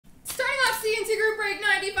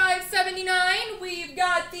$9.99. We've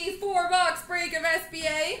got the 4-box break of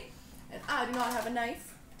SBA. And I do not have a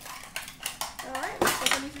knife. Alright, let's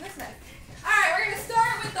go I'm using this knife. Alright, we're going to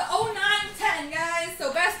start with the 0910, guys.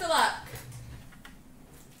 So best of luck.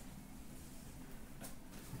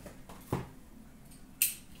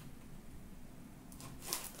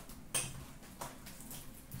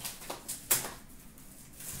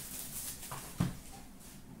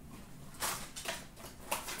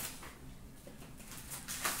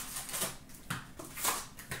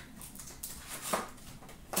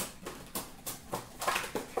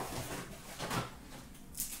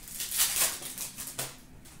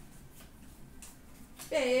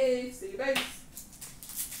 Base, see base.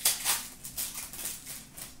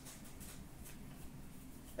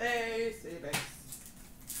 Base, see base.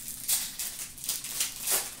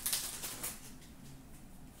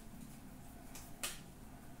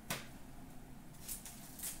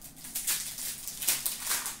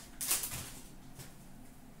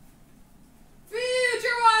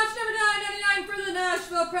 Future watch number 999 for the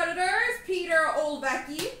Nashville Predators, Peter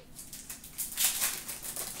Olbecki.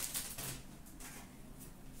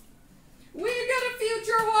 We've got a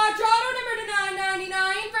future watch auto number to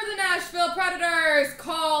 999 for the Nashville Predators,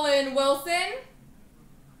 Colin Wilson.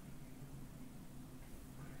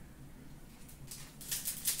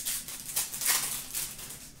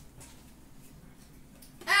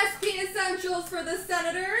 SP Essentials for the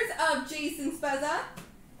Senators of Jason Spezza.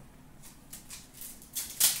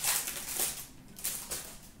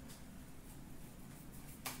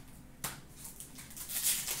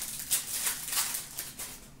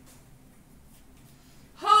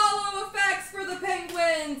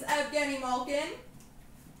 Malkin.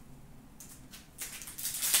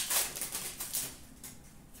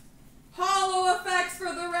 Hollow effects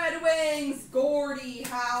for the Red Wings, Gordie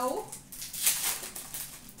Howe.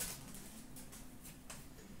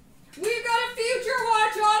 We've got a future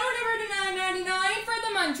watch auto number to 999 for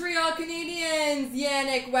the Montreal Canadiens,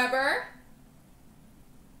 Yannick Weber.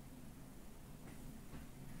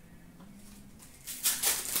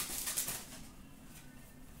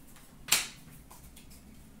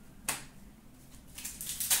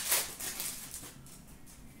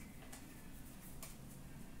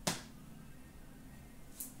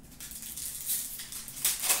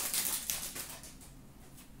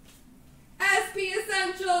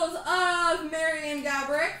 Essentials of Marian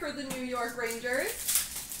Gaborik for the New York Rangers.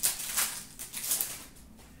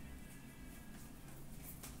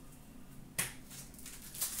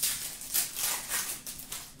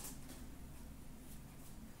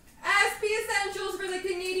 SP Essentials for the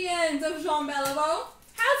Canadiens of Jean Beliveau.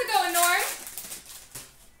 How's it going, Norm?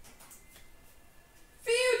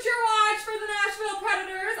 Future watch for the Nashville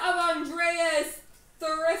Predators of Andreas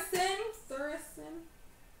Thurisson.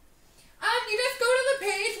 You just go to the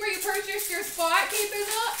page where you purchase your spot, Kate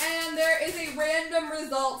Bizzle, and there is a random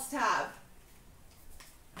results tab.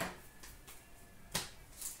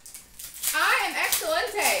 I am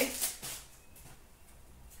excelente.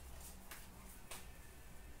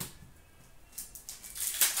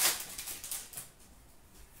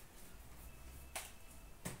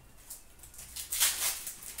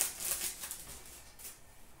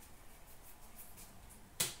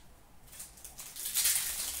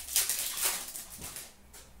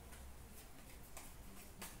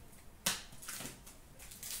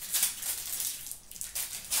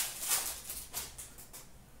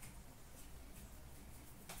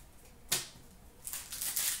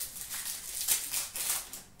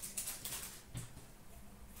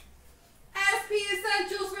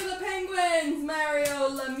 Essentials for the Penguins, Mario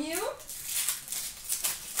Lemieux.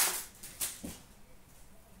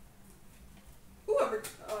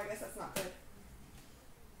 Oh, I guess that's not good.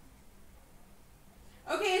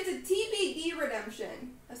 Okay, it's a TBD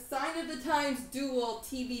redemption. A Sign of the Times dual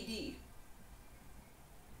TBD.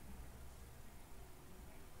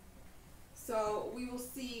 So we will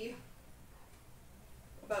see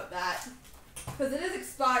about that. Because it is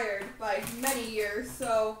expired by many years,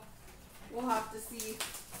 so we'll have to see.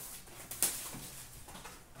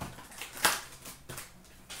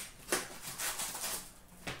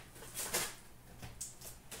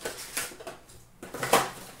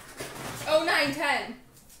 Oh, 910.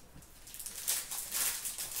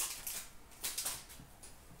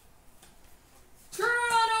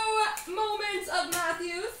 Toronto Moments of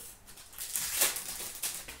Matthews.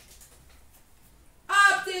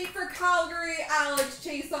 Update for Calgary, Alex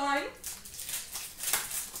Chason.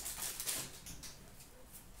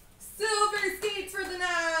 Silver Skates for the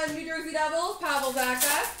New Jersey Devils, Pavel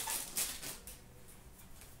Zacha.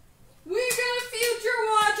 We've got a future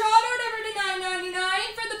watch auto number to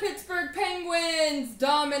 999 for the Pittsburgh Penguins. Penguins,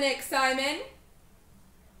 Dominic Simon.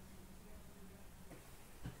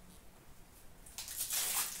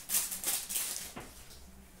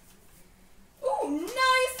 Ooh,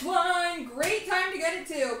 nice one. Great time to get it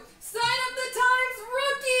too. Sign up the Times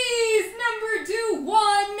rookies. Number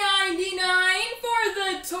 2/199 for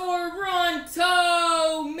the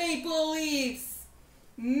Toronto Maple Leafs.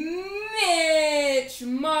 Mitch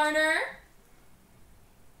Marner.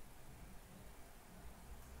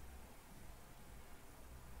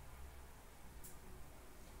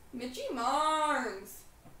 Mitchie Marnes.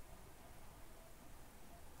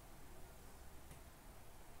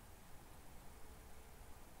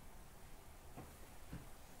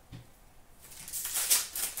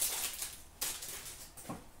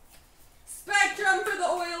 Spectrum for the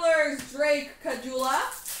Oilers, Drake Caggiula.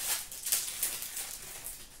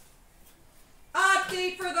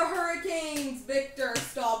 Update for the Hurricanes, Victor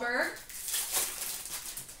Stahlberg.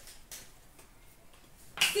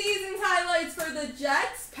 Season's highlights for the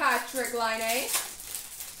Jets, Patrick Laine.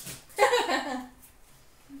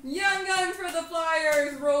 Young Guns for the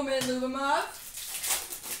Flyers, Roman Lyubimov.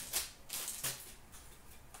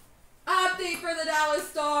 Update for the Dallas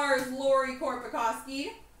Stars, Lori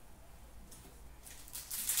Korpikoski.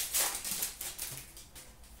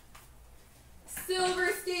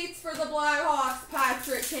 Silver Skates for the Blackhawks,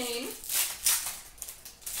 Patrick Kane.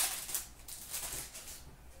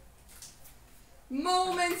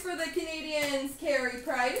 Moments for the Canadiens, Carey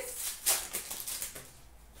Price.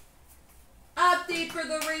 Update for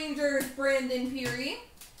the Rangers, Brandon Peary.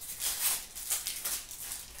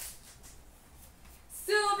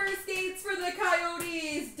 Silver Skates for the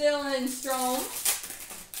Coyotes, Dylan Strome.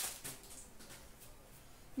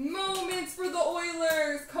 Moments for the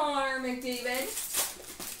Oilers, Connor McDavid.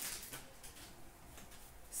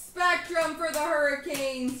 Spectrum for the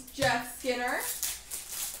Hurricanes, Jeff Skinner.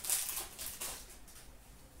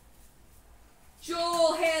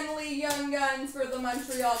 Joel Hanley, Young Guns for the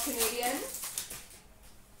Montreal Canadiens.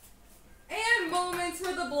 And moments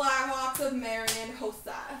for the Blackhawks of Marian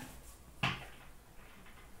Hossa.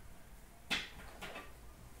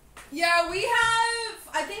 Yeah, we have,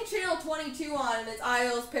 I think, channel 22 on, and it's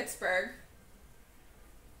Isles Pittsburgh.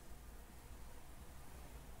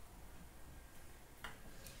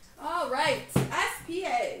 All right, SPA.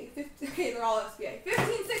 Okay, they're all SPA.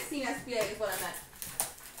 15-16 SPA is what I meant.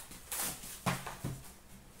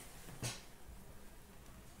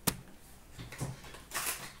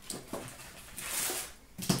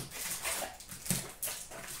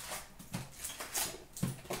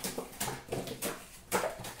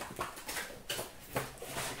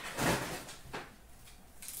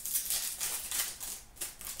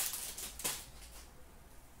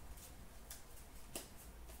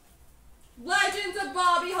 Legends of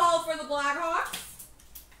Bobby Hall for the Blackhawks.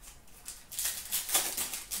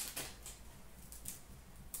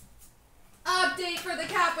 Update for the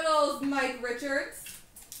Capitals, Mike Richards.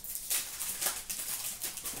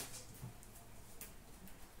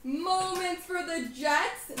 Moments for the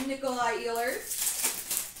Jets, Nikolai Ehlers.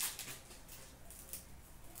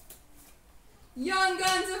 Young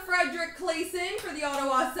Guns of Frederick Claesson for the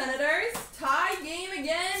Ottawa Senators. Tie game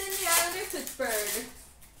again in the Islanders Pittsburgh.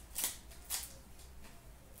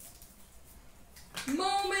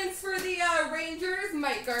 Moments for the Rangers,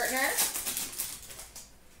 Mike Gartner.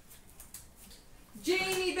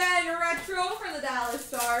 Jamie Benn Retro for the Dallas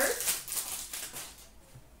Stars.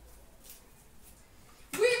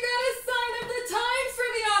 We've got a sign of the times for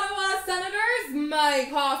the Ottawa Senators,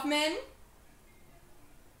 Mike Hoffman.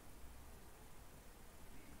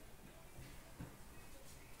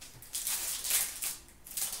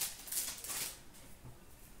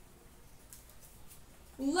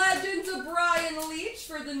 Legends of Brian Leetch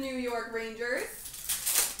for the New York Rangers.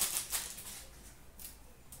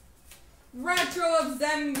 Retro of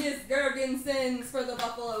Zemgus Girgensons for the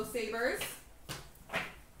Buffalo Sabres.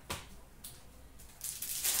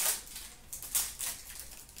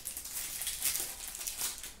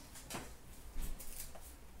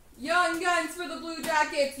 Young Guns for the Blue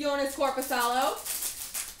Jackets, Jonas Korpisalo.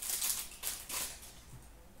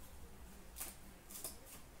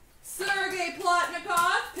 Sergei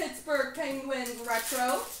Plotnikov, Pittsburgh Penguins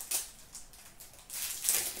Retro.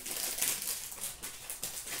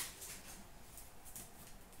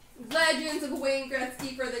 Legends of Wayne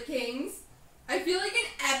Gretzky for the Kings. I feel like an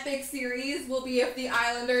epic series will be if the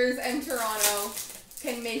Islanders and Toronto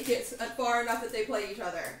can make it far enough that they play each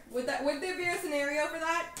other. Would there be a scenario for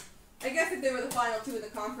that? I guess if they were the final two in the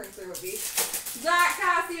conference, there would be. Zach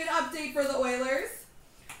Cassian update for the Oilers.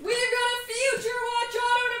 We've got a future watch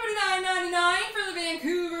auto number 999 for the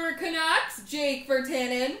Vancouver Canucks, Jake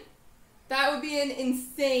Virtanen. That would be an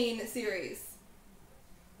insane series.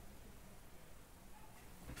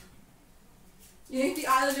 You think the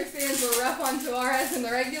Islander fans were rough on Suarez in the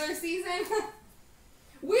regular season?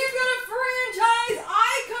 We've got a franchise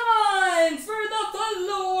icons for the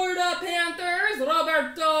Florida Panthers.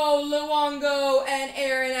 Roberto Luongo and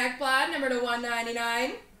Aaron Ekblad, number to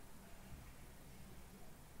 199.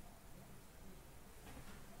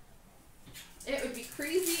 It would be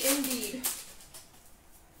crazy indeed.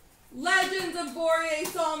 Legends of Borje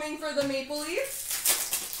Salming for the Maple Leafs.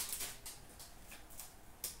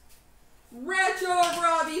 Retro of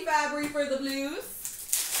Robbie Fabry for the Blues.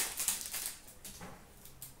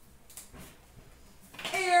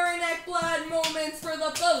 Aaron Ekblad moments for the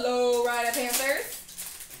Florida Panthers.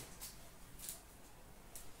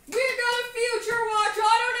 We've got a future watch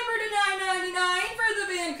auto number to 999 for the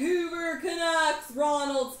Vancouver Canucks,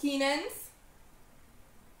 Ronald Keenans.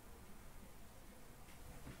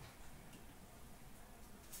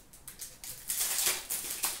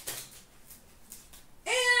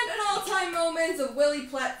 And an all-time moments of Willie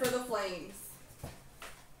Plett for the Flames.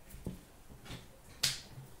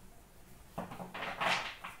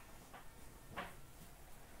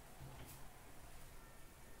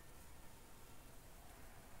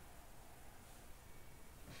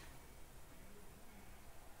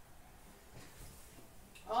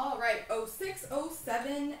 All right,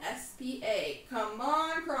 0607 SPA. Come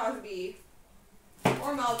on, Crosby.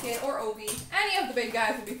 Or Malkin, or Ovi. Any of the big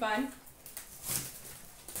guys would be fine.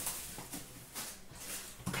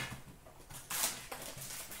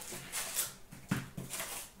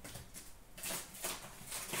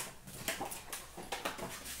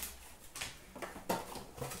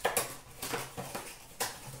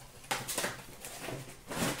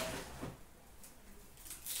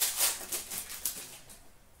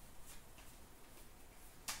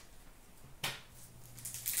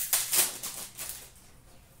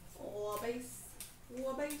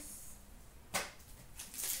 Base.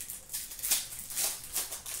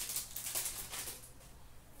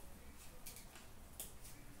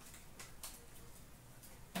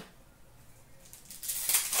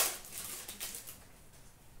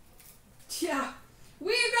 Yeah.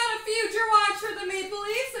 We've got a future watch for the Maple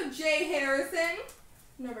Leafs of Jay Harrison.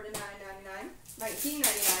 Number to 999.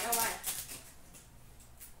 1999. Oh my.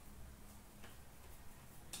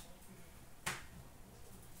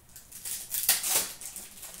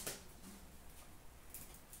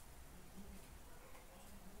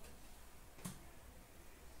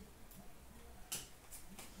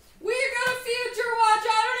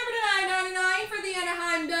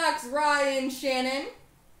 Ryan Shannon.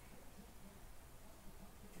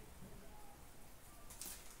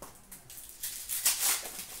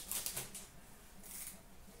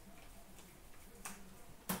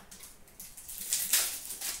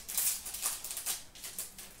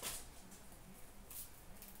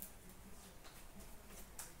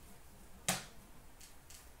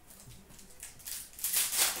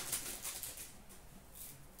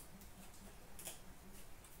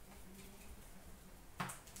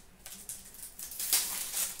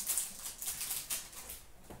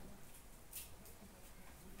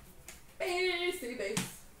 Base.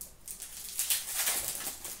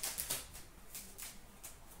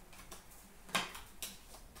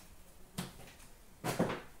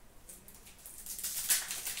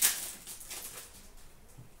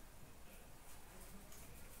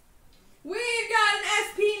 We've got an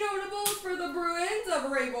SP Notables for the Bruins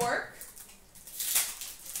of Ray Bork.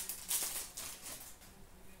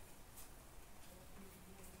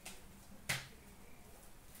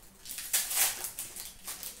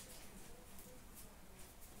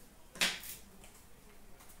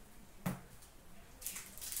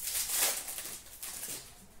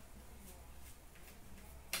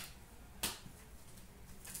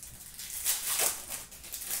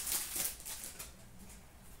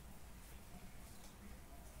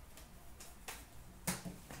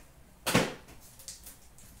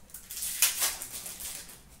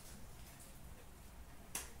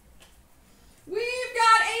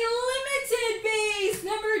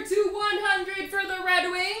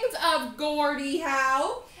 Gordie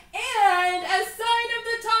Howe, and a sign of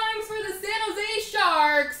the times for the San Jose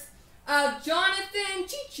Sharks of Jonathan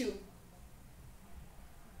Chichu.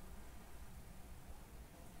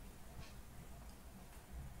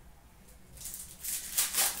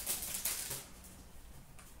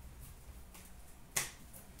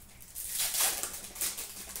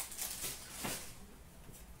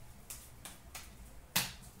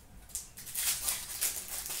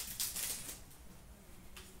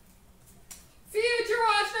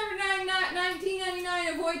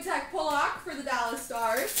 Wojtek Polak for the Dallas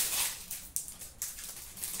Stars.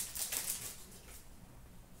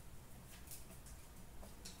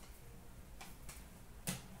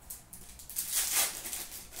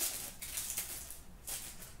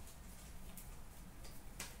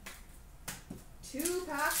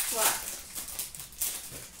 packs left.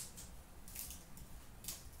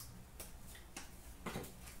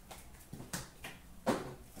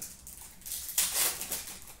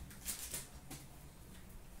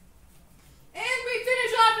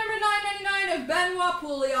 Benoit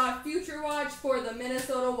Pouliot, Future Watch for the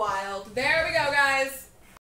Minnesota Wild. There we go, guys.